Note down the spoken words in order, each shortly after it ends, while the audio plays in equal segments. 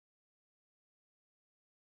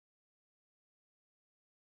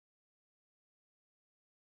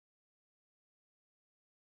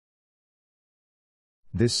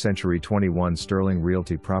This Century 21 Sterling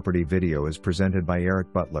Realty property video is presented by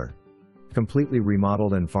Eric Butler. Completely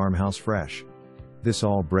remodeled and farmhouse fresh. This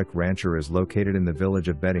all-brick rancher is located in the Village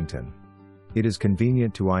of Bedington. It is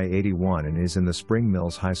convenient to I-81 and is in the Spring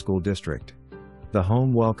Mills High School district. The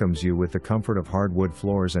home welcomes you with the comfort of hardwood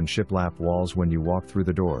floors and shiplap walls when you walk through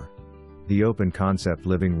the door. The open-concept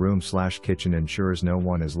living room/kitchen ensures no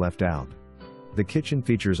one is left out. The kitchen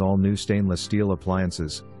features all new stainless steel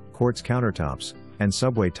appliances, quartz countertops, and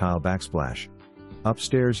subway tile backsplash.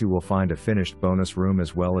 Upstairs you will find a finished bonus room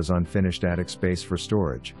as well as unfinished attic space for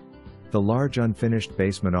storage. The large unfinished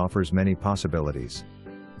basement offers many possibilities.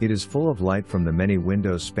 It is full of light from the many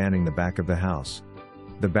windows spanning the back of the house.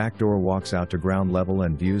 The back door walks out to ground level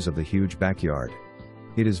and views of the huge backyard.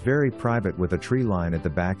 It is very private with a tree line at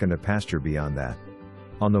the back and a pasture beyond that.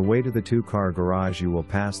 On the way to the two-car garage you will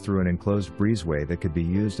pass through an enclosed breezeway that could be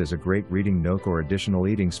used as a great reading nook or additional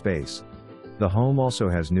eating space. The home also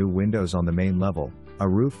has new windows on the main level, a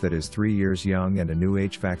roof that is 3 years young and a new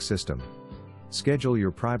HVAC system. Schedule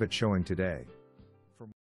your private showing today.